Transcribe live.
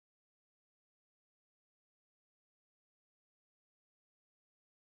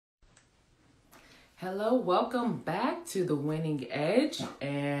Hello, welcome back to the Winning Edge.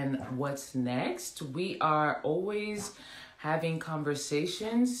 And what's next? We are always having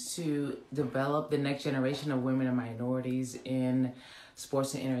conversations to develop the next generation of women and minorities in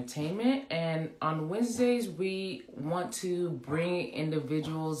sports and entertainment. And on Wednesdays, we want to bring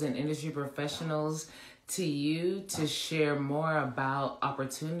individuals and industry professionals to you to share more about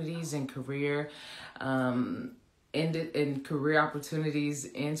opportunities and in career opportunities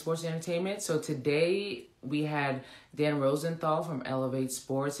in sports and entertainment. So today we had Dan Rosenthal from Elevate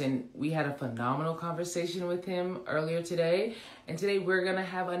Sports, and we had a phenomenal conversation with him earlier today. And today we're going to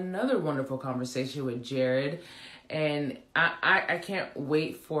have another wonderful conversation with Jared. And I can't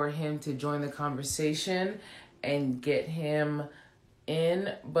wait for him to join the conversation and get him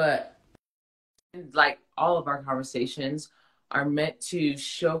in. But like all of our conversations are meant to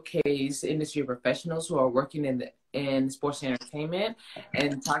showcase industry professionals who are working in sports and entertainment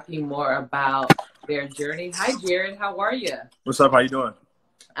and talking more about their journey. Hi, Jared. How are you? What's up? How you doing?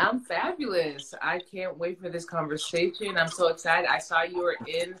 I'm fabulous. I can't wait for this conversation. I'm so excited. I saw you were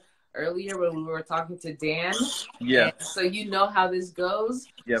in earlier when we were talking to Dan. Yeah. So you know how this goes.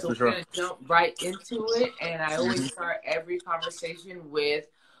 Yeah, so for sure. We're going to jump right into it. And I always start every conversation with,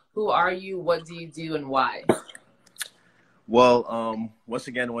 who are you, what do you do, and why? Well, once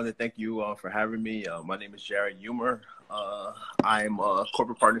again, I want to thank you for having me. My name is Jared Eummer. I'm a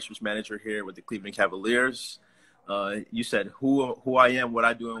corporate partnerships manager here with the Cleveland Cavaliers. You said who I am, what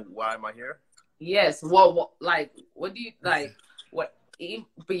I do, and why am I here? Yes. Well, what do you like? What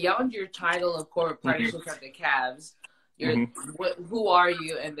beyond your title of corporate partnerships at the Cavs? Who are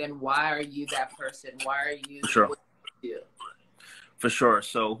you, and then why are you that person? Why are you? Sure. What do you do? For sure.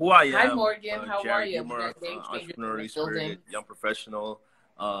 So who I am. Hi, Morgan. How Jared are you? Eummer, entrepreneurially spirited, young professional.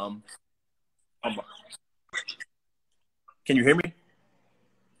 Can you hear me?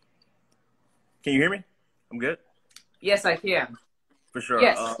 Can you hear me? I'm good? Yes, I can. For sure.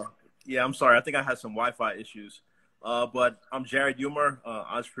 Yes. Yeah, I'm sorry. I think I had some Wi-Fi issues. But I'm Jared Eummer,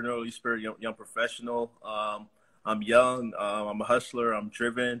 entrepreneurially spirited, young professional. I'm young. I'm a hustler. I'm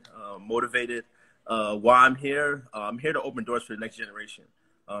driven, motivated. Why I'm here to open doors for the next generation.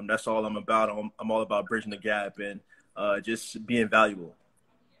 That's all I'm about. I'm all about bridging the gap and just being valuable.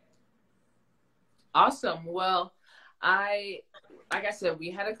 Awesome. Well, like I said,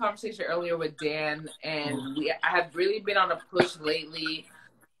 we had a conversation earlier with Dan, and I have really been on a push lately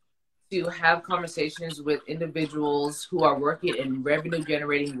to have conversations with individuals who are working in revenue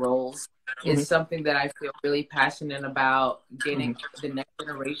generating roles. Is something that I feel really passionate about, getting the next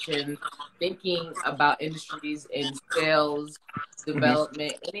generation thinking about industries in sales,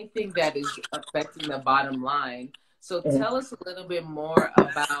 development, anything that is affecting the bottom line. So tell us a little bit more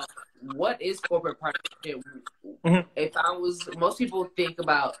about what is corporate partnership. If most people think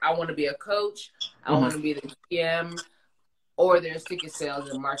about, I want to be a coach, I want to be the GM, or there's ticket sales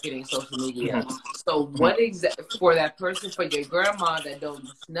and marketing, social media. So what for that person, for your grandma that knows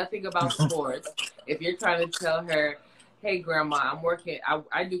nothing about sports, if you're trying to tell her, hey, grandma, I'm working,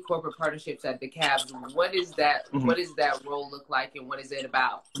 I do corporate partnerships at the Cavs. What is that? What does that role look like, and what is it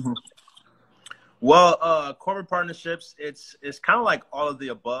about? Well, corporate partnerships, it's kind of like all of the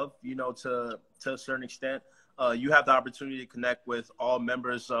above, to a certain extent. You have the opportunity to connect with all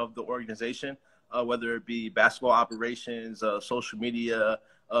members of the organization. Whether it be basketball operations, social media,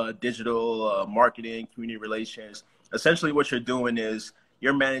 digital marketing, community relations. Essentially what you're doing is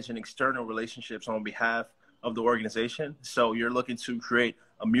you're managing external relationships on behalf of the organization. So you're looking to create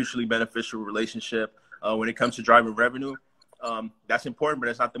a mutually beneficial relationship when it comes to driving revenue. That's important, but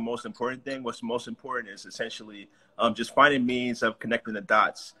it's not the most important thing. What's most important is essentially just finding means of connecting the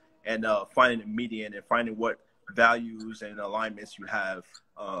dots and finding a median and finding what values and alignments you have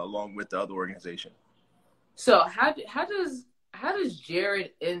along with the other organization. So how does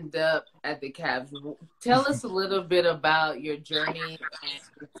Jared end up at the Cavs? Tell us a little bit about your journey,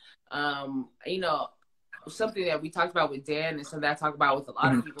 and something that we talked about with Dan and something that I talk about with a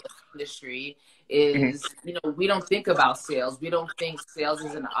lot of people in the industry is we don't think about sales. We don't think sales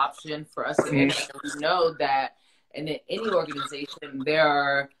is an option for us to enter. We know that in any organization, there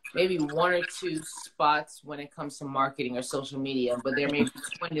are maybe one or two spots when it comes to marketing or social media, but there may be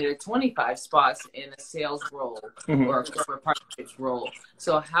 20 to 25 spots in a sales role or a corporate partnerships role.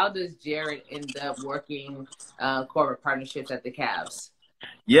 So how does Jared end up working corporate partnerships at the Cavs?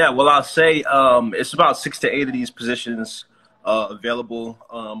 Yeah, well, I'll say it's about 6 to 8 of these positions available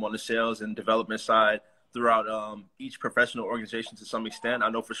on the sales and development side throughout each professional organization to some extent. I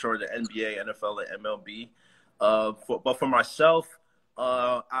know for sure the NBA, NFL, and MLB. But for myself,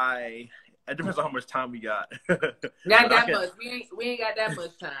 it depends on how much time we got. Not that much. We ain't got that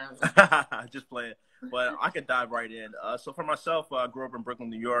much time. Just playing. but I could dive right in. So for myself, I grew up in Brooklyn,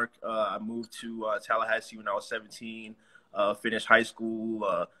 New York. I moved to Tallahassee when I was 17, finished high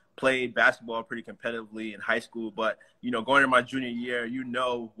school, played basketball pretty competitively in high school. But, going into my junior year,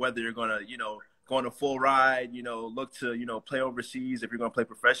 whether you're going to, go on a full ride, look to, play overseas if you're going to play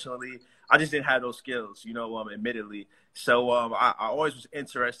professionally. I just didn't have those skills, admittedly. So I always was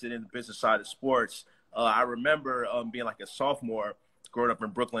interested in the business side of sports. I remember being like a sophomore growing up in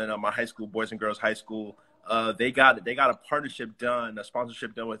Brooklyn, my high school, Boys and Girls High School. They got a partnership done, a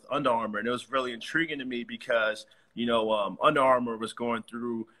sponsorship done with Under Armour, and it was really intriguing to me because Under Armour was going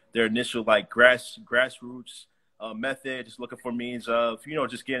through their initial like grassroots method, just looking for means of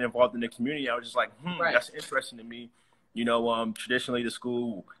just getting involved in the community. I was just like, Right. That's interesting to me. Traditionally the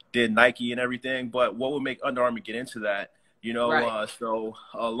school did Nike and everything, but what would make Under Armour get into that? Right. So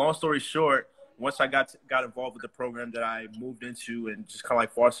long story short, once I got involved with the program that I moved into and just kind of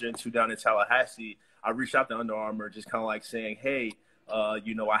like fostered into down in Tallahassee, I reached out to Under Armour, just kind of like saying, hey,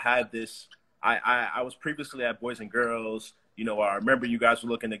 I had this. I was previously at Boys and Girls. I remember you guys were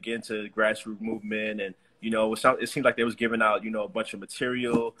looking to get into the grassroots movement, and it seemed like they was giving out a bunch of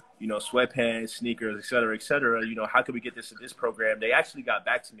material, sweatpants, sneakers, et cetera, et cetera. How could we get this in this program? They actually got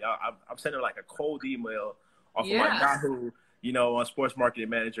back to me. I'm sending like a cold email off of my Yahoo. On sports marketing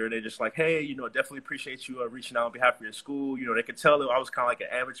manager. They're just like, hey, definitely appreciate you reaching out on behalf of your school. They could tell that I was kind of like an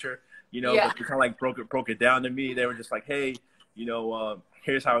amateur, but they kind of like broke it down to me. They were just like, hey,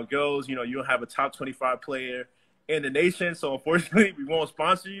 here's how it goes. You don't have a top 25 player in the nation, so unfortunately we won't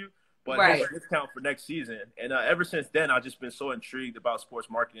sponsor you, but here's a discount for next season. And ever since then, I've just been so intrigued about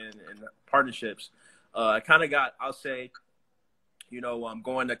sports marketing and partnerships. I kind of got, I'll say, I'm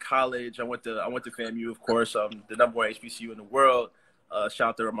going to college. I went to FAMU, of course, the #1 HBCU in the world. Shout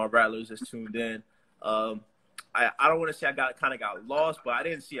out to my Rattlers that's tuned in. I don't want to say I got lost, but I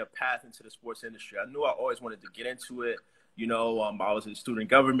didn't see a path into the sports industry. I knew I always wanted to get into it. I was in student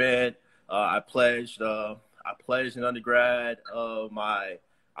government. I pledged in undergrad.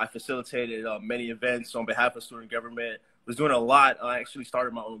 I facilitated many events on behalf of student government. Was doing a lot. I actually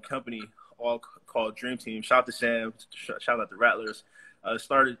started my own company, all called Dream Team. Shout out to Sam. Shout out to Rattlers.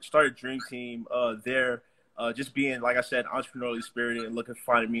 Started Dream Team there. Just being, like I said, entrepreneurially spirited and looking to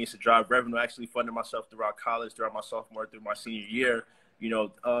find means to drive revenue. Actually funded myself throughout college, throughout my sophomore, through my senior year.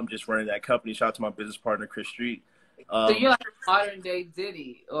 Just running that company. Shout out to my business partner, Chris Street. So you're like a modern day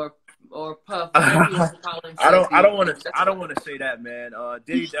Diddy or Puff. I don't want to say that, man.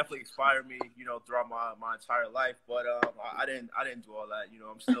 Diddy definitely inspired me, throughout my entire life. But I didn't do all that.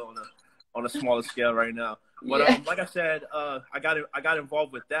 I'm still on a smaller scale right now. But like I said, I got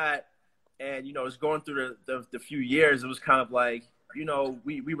involved with that, and it's going through the few years. It was kind of like we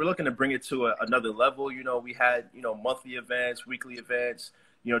were looking to bring it to another level. We had monthly events, weekly events.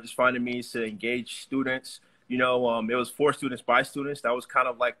 Just finding means to engage students. It was for students by students. That was kind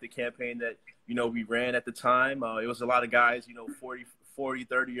of like the campaign that we ran at the time. It was a lot of guys 40,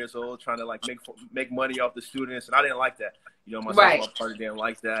 30 years old trying to like make money off the students, and I didn't like that. Myself, my partner didn't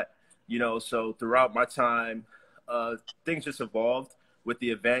like that. So throughout my time, things just evolved with the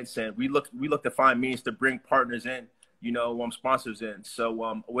events, and we look to find means to bring partners in, sponsors in.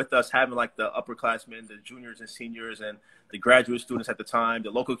 So with us having like the upperclassmen, the juniors and seniors, and the graduate students at the time,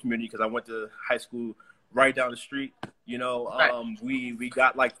 the local community, because I went to high school right down the street, we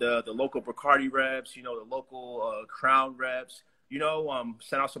got like the local Bacardi reps, the local Crown reps,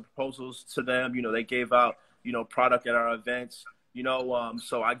 sent out some proposals to them. They gave out, product at our events.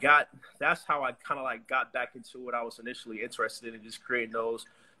 So that's how I kind of like got back into what I was initially interested in, just creating those,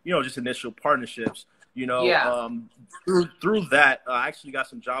 just initial partnerships, through that, I actually got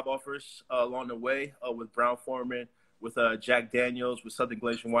some job offers along the way with Brown Foreman, with Jack Daniels, with Southern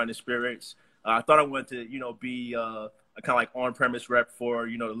Glacier Wine and Spirits. I thought I wanted to, be a kind of like on-premise rep for,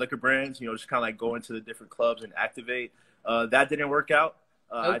 the liquor brands, just kind of like go into the different clubs and activate. That didn't work out.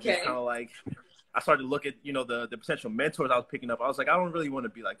 I just kind of like, I started to look at, the potential mentors I was picking up. I was like, I don't really want to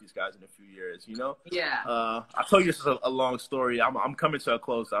be like these guys in a few years, Yeah. I told you this is a long story. I'm coming to a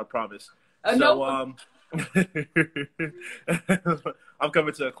close, I promise. No. I'm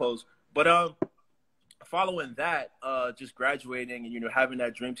coming to a close. But following that, just graduating and, having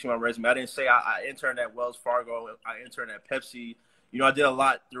that Dream Team on my resume, I didn't say I interned at Wells Fargo. I interned at Pepsi. I did a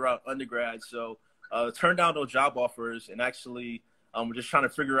lot throughout undergrad. So turned down those job offers and actually we're just trying to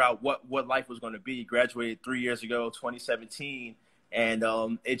figure out what life was going to be. Graduated 3 years ago, 2017. And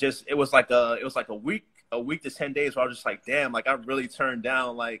it was like a week to 10 days where I was just like, damn, like I really turned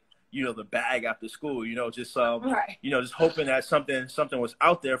down like, the bag after school, just hoping that something was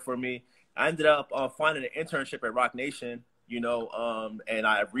out there for me. I ended up finding an internship at Rock Nation, and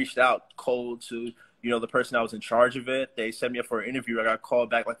I reached out cold to, the person that was in charge of it, they sent me up for an interview. I got called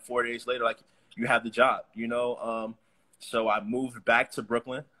back like 4 days later, like, you have the job, So I moved back to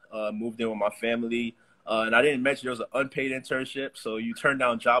Brooklyn, moved in with my family. And I didn't mention there was an unpaid internship. So you turn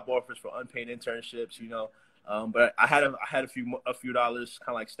down job offers for unpaid internships, But I had a few dollars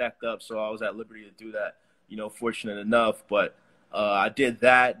kind of like stacked up. So I was at liberty to do that, fortunate enough. But I did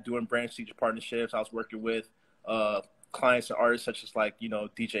that, doing brand strategic partnerships. I was working with clients and artists such as like,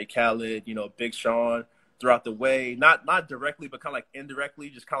 DJ Khaled, Big Sean throughout the way, not directly, but kind of like indirectly,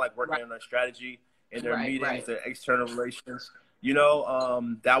 just kind of like working on their strategy in their meetings, their external relations.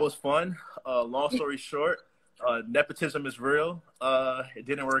 That was fun. Long story short, nepotism is real. It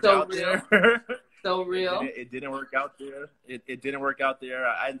didn't work out there. So real. It didn't work out there. It didn't work out there.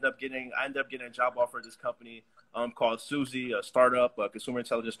 I ended up getting a job offer at this company called Suzy, a startup, a consumer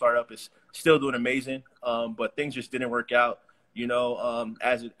intelligence startup. It's still doing amazing, but things just didn't work out.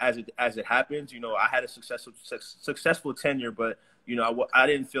 As it happens, I had a successful tenure, but I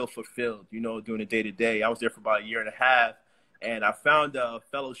didn't feel fulfilled. Doing the day to day. I was there for about a year and a half, and I found a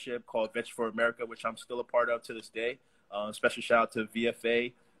fellowship called Venture for America, which I'm still a part of to this day. Special shout out to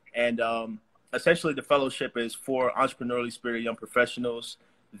VFA, and essentially the fellowship is for entrepreneurially spirited young professionals.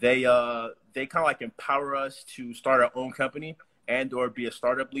 They kind of like empower us to start our own company and or be a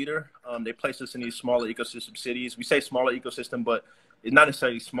startup leader. They place us in these smaller ecosystem cities. We say smaller ecosystem, but it's not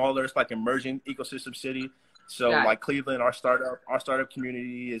necessarily smaller. It's like emerging ecosystem city. So like Cleveland, our startup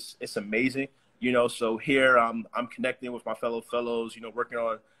community it's amazing. So here I'm connecting with my fellows, working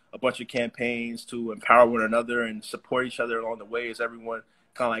on a bunch of campaigns to empower one another and support each other along the way as everyone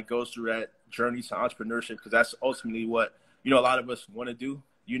kind of like goes through that journey to entrepreneurship, because that's ultimately what, a lot of us want to do,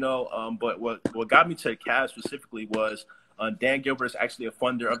 but what got me to the Cavs specifically was Dan Gilbert is actually a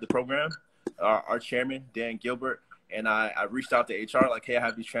funder of the program, our chairman, Dan Gilbert. And I reached out to HR like, hey, I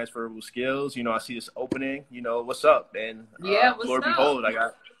have these transferable skills. I see this opening, what's up? And Lord behold,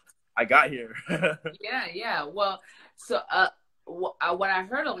 I got here. Yeah. Well, so what I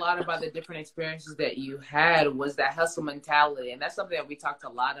heard a lot about the different experiences that you had was that hustle mentality. And that's something that we talked a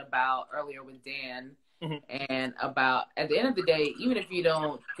lot about earlier with Dan. Mm-hmm. And about, at the end of the day, even if you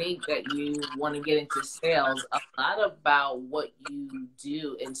don't think that you want to get into sales, a lot about what you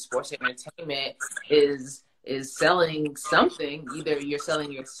do in sports entertainment is selling something. Either you're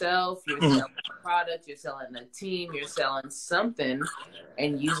selling yourself, you're selling a product, you're selling a team, you're selling something,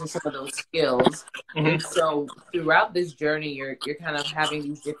 and using some of those skills. And so throughout this journey, you're kind of having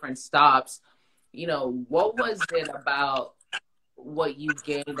these different stops. What was it about what you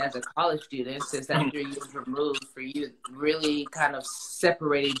gained as a college student, since that 3 years removed for you, really kind of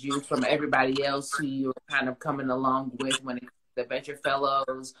separated you from everybody else who you were kind of coming along with when it comes to the Venture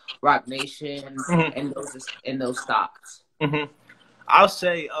Fellows, Rock Nation, and those stops? I'll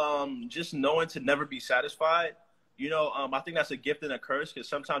say just knowing to never be satisfied. I think that's a gift and a curse, because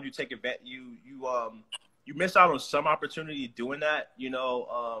sometimes you take advantage, you miss out on some opportunity doing that.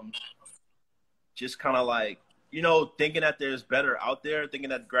 Just kind of like, thinking that there's better out there, thinking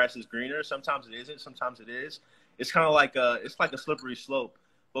that the grass is greener. Sometimes it isn't. Sometimes it is. It's kind of like it's like a slippery slope.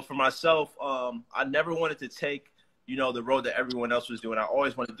 But for myself, I never wanted to take, the road that everyone else was doing. I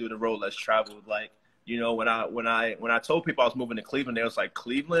always wanted to do the road less traveled. Like, when I told people I was moving to Cleveland, they was like,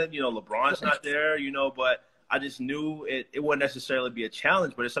 Cleveland, LeBron's not there, but I just knew it wouldn't necessarily be a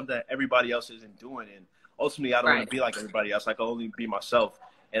challenge, but it's something that everybody else isn't doing. And ultimately, I don't want to be like everybody else. I can only be myself.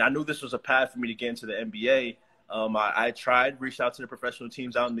 And I knew this was a path for me to get into the NBA. I reached out to the professional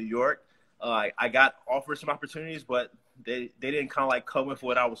teams out in New York. I got offered some opportunities, but they didn't kind of like come with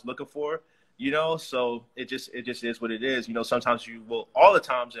what I was looking for, so it just is what it is. Sometimes all the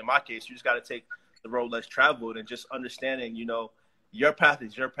times in my case, you just got to take the road less traveled and just understanding, your path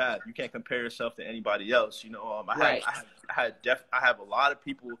is your path. You can't compare yourself to anybody else. I have a lot of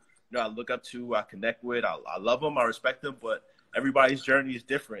people, I look up to, I connect with, I love them, I respect them, but everybody's journey is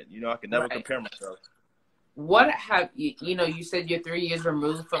different. I can never compare myself. What have you said you're 3 years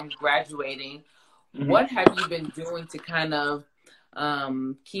removed from graduating. What have you been doing to kind of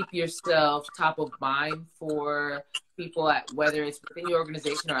keep yourself top of mind for people whether it's within your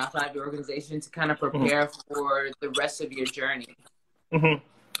organization or outside your organization, to kind of prepare for the rest of your journey?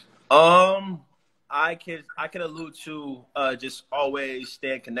 I can allude to just always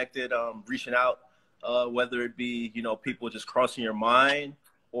staying connected, reaching out, whether it be, people just crossing your mind,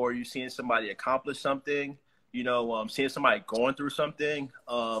 or you seeing somebody accomplish something, seeing somebody going through something.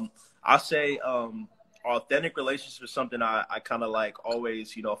 I say authentic relationships is something I kind of like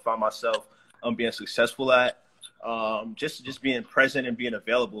always, find myself being successful at. Just being present and being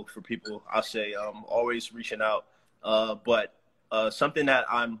available for people. I say always reaching out. But something that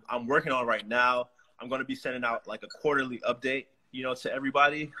I'm working on right now, I'm going to be sending out like a quarterly update, to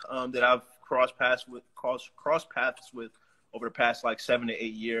everybody that I've crossed paths with over the past like 7 to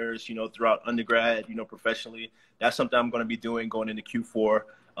 8 years, throughout undergrad, professionally. That's something I'm going to be doing going into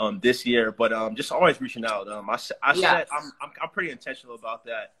Q4 this year. But just always reaching out. I'm pretty intentional about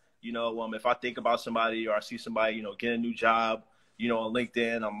that. If I think about somebody or I see somebody, get a new job, on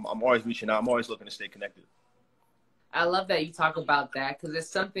LinkedIn, I'm always reaching out. I'm always looking to stay connected. I love that you talk about that, because it's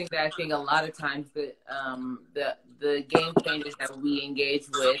something that I think a lot of times that the game changers that we engage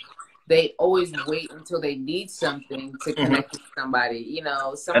with, they always wait until they need something to connect with somebody.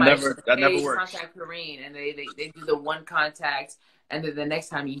 Somebody says, hey, contact Corinne, and they do the one contact, and then the next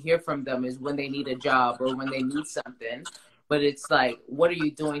time you hear from them is when they need a job or when they need something. But it's like, what are you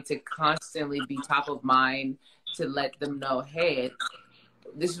doing to constantly be top of mind to let them know, hey,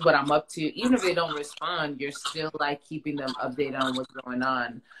 this is what I'm up to. Even if they don't respond, you're still like keeping them updated on what's going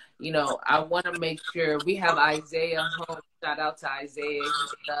on. I want to make sure we have Isaiah home. Shout out to Isaiah.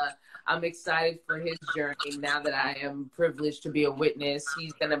 I'm excited for his journey now that I am privileged to be a witness.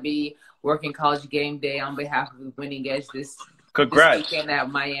 He's going to be working College Game Day on behalf of the Winning Edge this weekend at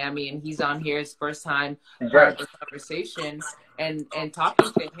Miami, and he's on here his first time part of the conversation. And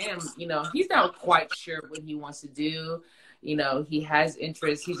talking to him, he's not quite sure what he wants to do. He has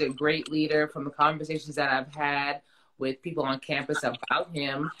interest. He's a great leader. From the conversations that I've had with people on campus about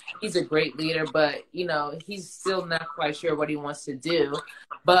him, he's a great leader, but he's still not quite sure what he wants to do.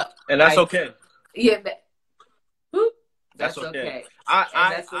 And that's okay. Yeah, that's okay.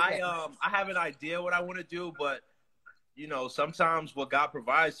 I have an idea what I want to do, but sometimes what God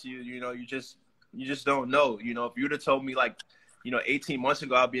provides to you, you just don't know. If you would have told me 18 months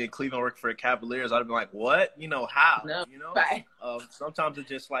ago I'd be in Cleveland working for the Cavaliers, I'd have been like, what? How? No, sometimes it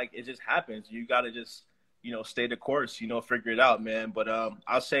just happens. You got to just, stay the course, figure it out, man. But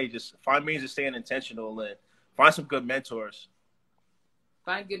I'll say just find means of staying intentional and find some good mentors.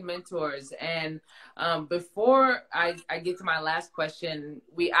 Find good mentors. And before I get to my last question,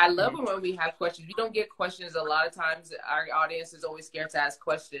 I love it when we have questions. We don't get questions a lot of times. Our audience is always scared to ask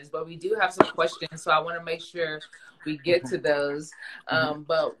questions, but we do have some questions. So I want to make sure we get to those.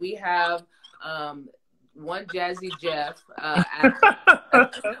 But we have one Jazzy Jeff,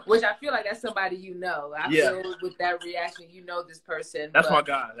 which I feel like that's somebody I feel with that reaction, this person. That's my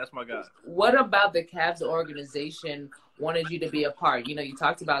guy. What about the Cavs organization wanted you to be a part? You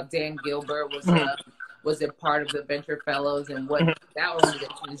talked about Dan Gilbert was a part of the Venture Fellows and what that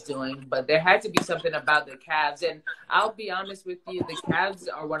organization is doing, but there had to be something about the Cavs. And I'll be honest with you, the Cavs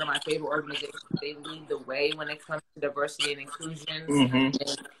are one of my favorite organizations. They lead the way when it comes to diversity and inclusion.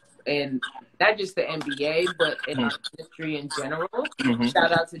 And not just the NBA, but in our industry in general.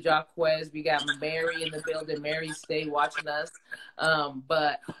 Shout out to Jacquez. We got Mary in the building. Mary, stay watching us.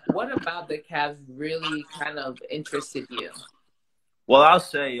 But what about the Cavs really kind of interested you? Well, I'll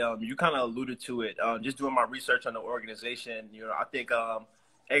say you kind of alluded to it. Just doing my research on the organization, I think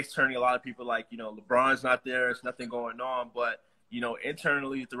externally a lot of people LeBron's not there. There's nothing going on. But,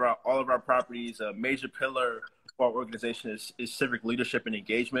 internally throughout all of our properties, a major pillar for our organization is civic leadership and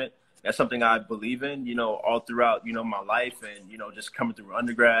engagement. That's something I believe in, all throughout, my life and, just coming through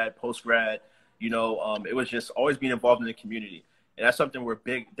undergrad, post-grad, it was just always being involved in the community. And that's something we're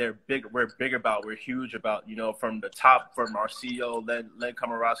big about. We're huge about, from the top, from our CEO, Len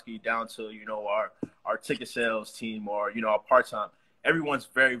Komorowski, down to, our ticket sales team or, our part-time. Everyone's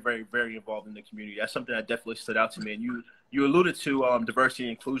very, very, very involved in the community. That's something that definitely stood out to me. And you alluded to diversity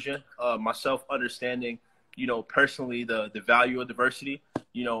and inclusion, myself understanding, personally the value of diversity.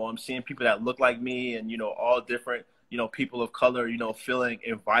 I'm seeing people that look like me and, all different, people of color, feeling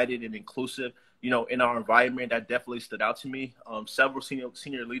invited and inclusive, in our environment. That definitely stood out to me. Several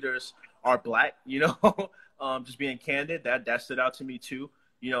senior leaders are Black, just being candid, that stood out to me too.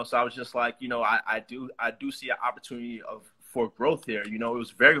 So I was just like, I do see an opportunity for growth here. It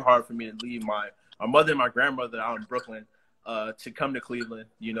was very hard for me to leave my mother and my grandmother out in Brooklyn to come to Cleveland.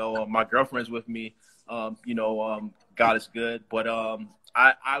 My girlfriend's with me. God is good, but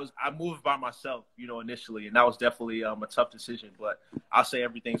I moved by myself, initially, and that was definitely a tough decision. But I'll say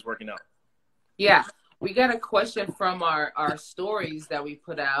everything's working out. Yeah, we got a question from our stories that we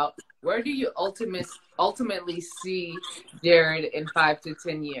put out. Where do you ultimately see Jared in 5 to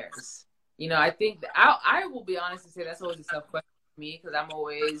 10 years? I think I will be honest and say that's always a tough question for me, because I'm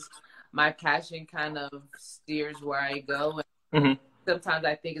always, my passion kind of steers where I go. And sometimes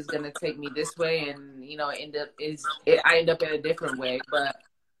I think it's going to take me this way and, I end up in a different way. But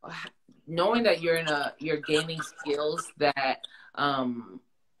knowing that you're gaining skills that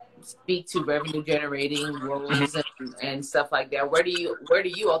speak to revenue generating roles and stuff like that, where do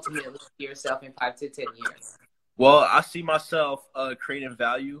you ultimately see yourself in 5 to 10 years? Well, I see myself creating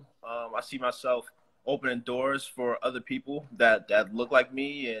value. I see myself opening doors for other people that look like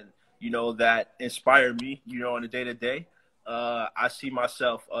me and, that inspire me, on a day to day. I see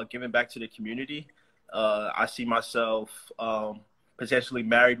myself giving back to the community. I see myself potentially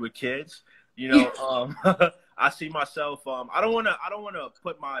married with kids. I see myself. I don't want to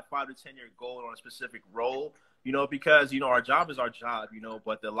put my 5 to 10 year goal on a specific role. Because our job is our job.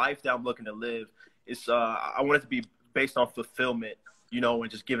 But the life that I'm looking to live is. I want it to be based on fulfillment.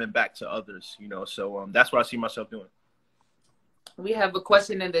 And just giving back to others. So that's what I see myself doing. We have a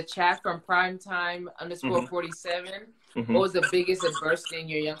question in the chat from primetime _ 47. Mm-hmm. What was the biggest adversity in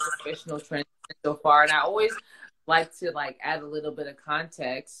your young professional transition so far? And I always like to add a little bit of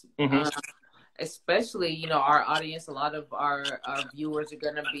context. Mm-hmm. Especially, our audience, a lot of our viewers are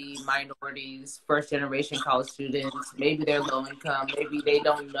going to be minorities, first generation college students. Maybe they're low income. Maybe they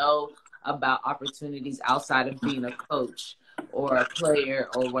don't know about opportunities outside of being a coach or a player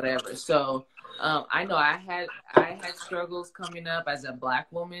or whatever. So I know I had struggles coming up as a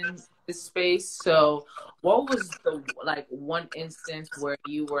Black woman in this space. So what was the one instance where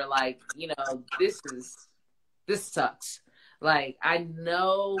you were this sucks? I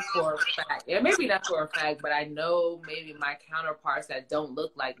know for a fact, and maybe not for a fact, but I know maybe my counterparts that don't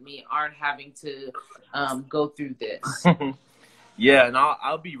look like me aren't having to go through this. Yeah, and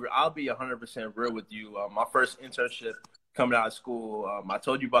I'll be 100% real with you. My first internship coming out of school, I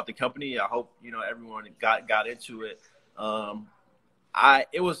told you about the company. I hope everyone got into it.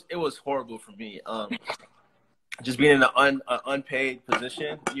 It was horrible for me. Just being in an unpaid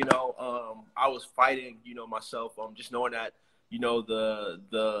position, I was fighting, myself. Just knowing that,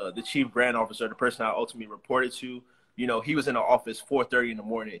 the chief brand officer, the person I ultimately reported to, he was in the office 4:30 in the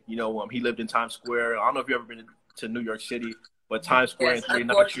morning. He lived in Times Square. I don't know if you've ever been to New York City, but Times Square Yes, and 39th.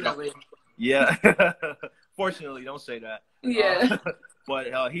 unfortunately. Yeah. Fortunately, don't say that. Yeah.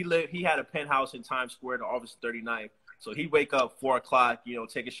 But he had a penthouse in Times Square, the office 39th. So he'd wake up 4 o'clock,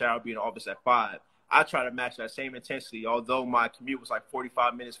 take a shower, be in the office at 5. I try to match that same intensity. Although my commute was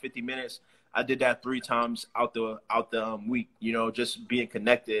 45 minutes, 50 minutes, I did that 3 times out the week, just being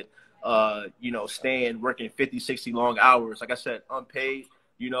connected, staying, working 50, 60 long hours. Like I said, unpaid,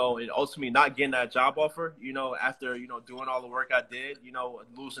 and ultimately not getting that job offer, after, doing all the work I did,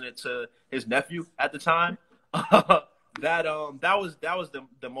 losing it to his nephew at the time. That was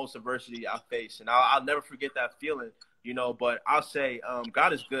the most adversity I faced. And I'll never forget that feeling, but I'll say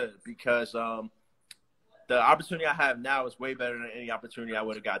God is good because the opportunity I have now is way better than any opportunity I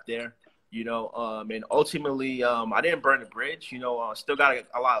would have got there, and ultimately, I didn't burn the bridge, still got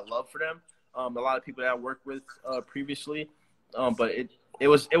a lot of love for them. A lot of people that I worked with previously, but it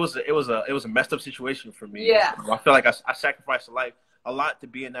was a messed up situation for me. Yeah. I feel like I sacrificed a lot to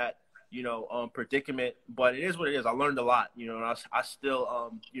be in that, predicament, but it is what it is. I learned a lot, and I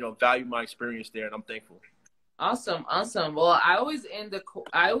still, value my experience there, and I'm thankful. Awesome. Well, I always end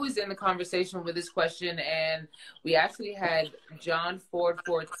the conversation with this question, and we actually had John Ford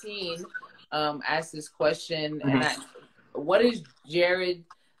 14 ask this question. Mm-hmm. And what is Jared,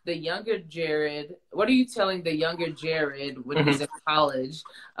 the younger Jared? What are you telling the younger Jared when he's in college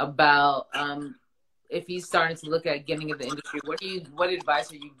about if he's starting to look at getting in the industry? What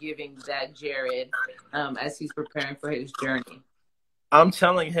advice are you giving that Jared as he's preparing for his journey? I'm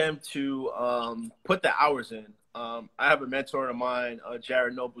telling him to put the hours in. I have a mentor of mine,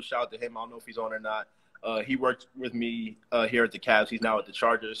 Jared Noble. Shout out to him. I don't know if he's on or not. He worked with me here at the Cavs. He's now at the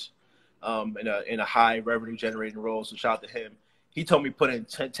Chargers in a high revenue generating role. So shout out to him. He told me put in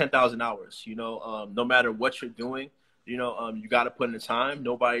 10,000 hours. No matter what you're doing, you got to put in the time.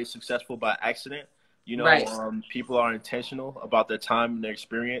 Nobody's successful by accident. Right. People are intentional about their time and their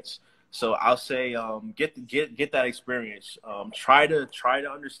experience. So I'll say, get that experience. Try to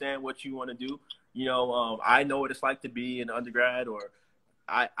understand what you want to do. I know what it's like to be an undergrad, or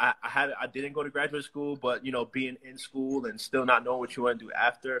I didn't go to graduate school, but being in school and still not knowing what you want to do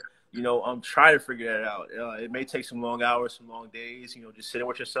after. Try to figure that out. It may take some long hours, some long days. Just sitting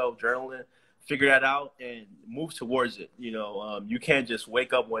with yourself, journaling, figure that out, and move towards it. You can't just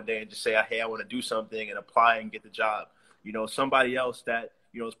wake up one day and just say, "Hey, I want to do something," and apply and get the job. Somebody else that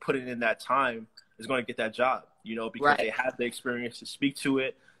is putting in that time is going to get that job, because Right. they have the experience to speak to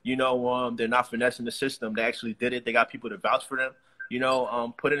it. They're not finessing the system. They actually did it. They got people to vouch for them.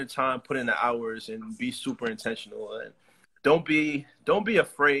 Put in the time, put in the hours, and be super intentional. And don't be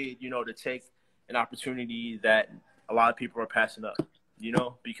afraid, to take an opportunity that a lot of people are passing up.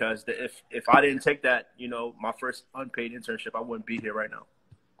 Because if I didn't take that, my first unpaid internship, I wouldn't be here right now.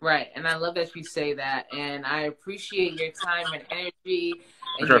 Right. And I love that you say that. And I appreciate your time and energy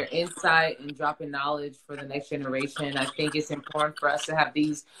For and sure. your insight and dropping knowledge for the next generation. I think it's important for us to have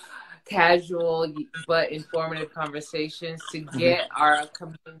these casual but informative conversations to Hmm. get our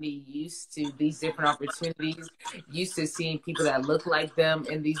community used to these different opportunities, used to seeing people that look like them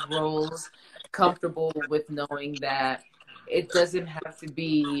in these roles, comfortable with knowing that it doesn't have to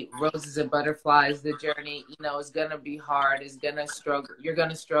be roses and butterflies. The journey, is gonna be hard. It's gonna struggle. You're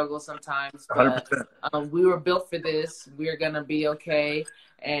gonna struggle sometimes, but 100%. we were built for this. We're gonna be okay.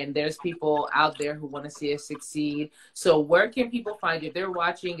 And there's people out there who want to see us succeed. So where can people find you? If they're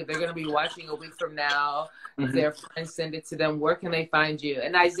watching, if they're going to be watching a week from now, if Hmm. their friends send it to them, where can they find you?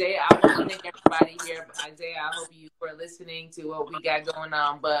 And Isaiah, I want to thank everybody here. Isaiah, I hope you were listening to what we got going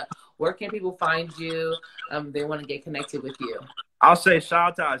on. But where can people find you? They want to get connected with you. I'll say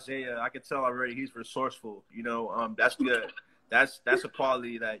shout out to Isaiah. I can tell already he's resourceful. That's good. That's a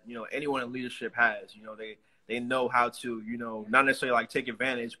quality that anyone in leadership has. They know how to not necessarily like take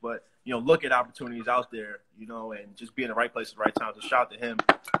advantage, but look at opportunities out there. And just be in the right place at the right time. So shout out to him.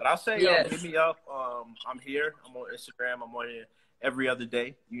 But I'll say Yes. hit me up. I'm here. I'm on Instagram. I'm on here every other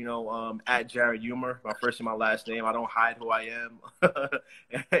day. At Jared Eummer, my first and my last name. I don't hide who I am.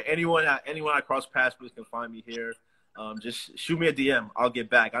 anyone I cross paths with can find me here. Just shoot me a DM. I'll get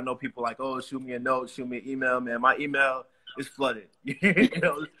back. I know people like, oh, shoot me a note, shoot me an email. Man, my email is flooded.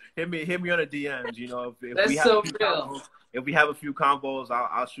 Hit me on the DMs. If That's we have a so few real. combos, if we have a few combos,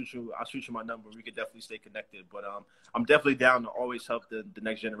 I'll shoot you my number. We could definitely stay connected. But I'm definitely down to always help the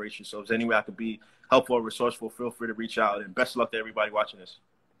next generation. So if there's any way I could be helpful or resourceful, feel free to reach out. And best of luck to everybody watching this.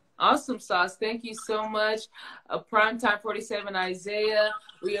 Awesome, Sauce. Thank you so much. Primetime 47 Isaiah.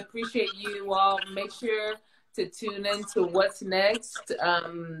 We appreciate you all. Make sure to tune in to what's next.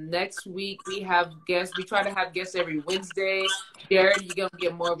 Next week we have guests. We try to have guests every Wednesday. Jared, you're gonna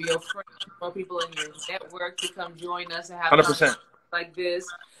get more of your friends, more people in your network to come join us and have 100%. conversations like this,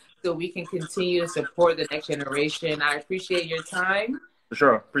 so we can continue to support the next generation. I appreciate your time. For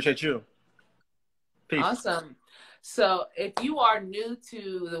sure. Appreciate you. Peace. Awesome. So if you are new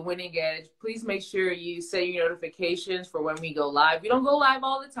to the Winning Edge, please make sure you set your notifications for when we go live. We don't go live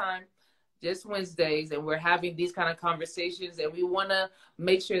all the time, just Wednesdays, and we're having these kind of conversations, and we want to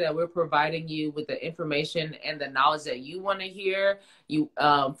make sure that we're providing you with the information and the knowledge that you want to hear,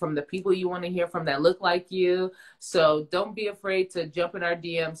 from the people you want to hear from that look like you. So don't be afraid to jump in our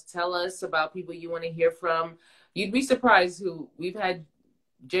DMs. Tell us about people you want to hear from. You'd be surprised who we've had.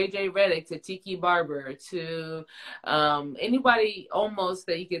 JJ Reddick to Tiki Barber to anybody almost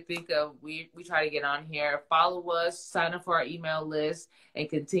that you could think of. We try to get on here. Follow us, sign up for our email list, and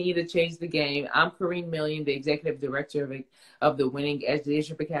continue to change the game. I'm Corinne Million, the Executive Director of the Winning Edge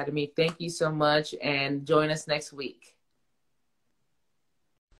Leadership Academy. Thank you so much, and join us next week.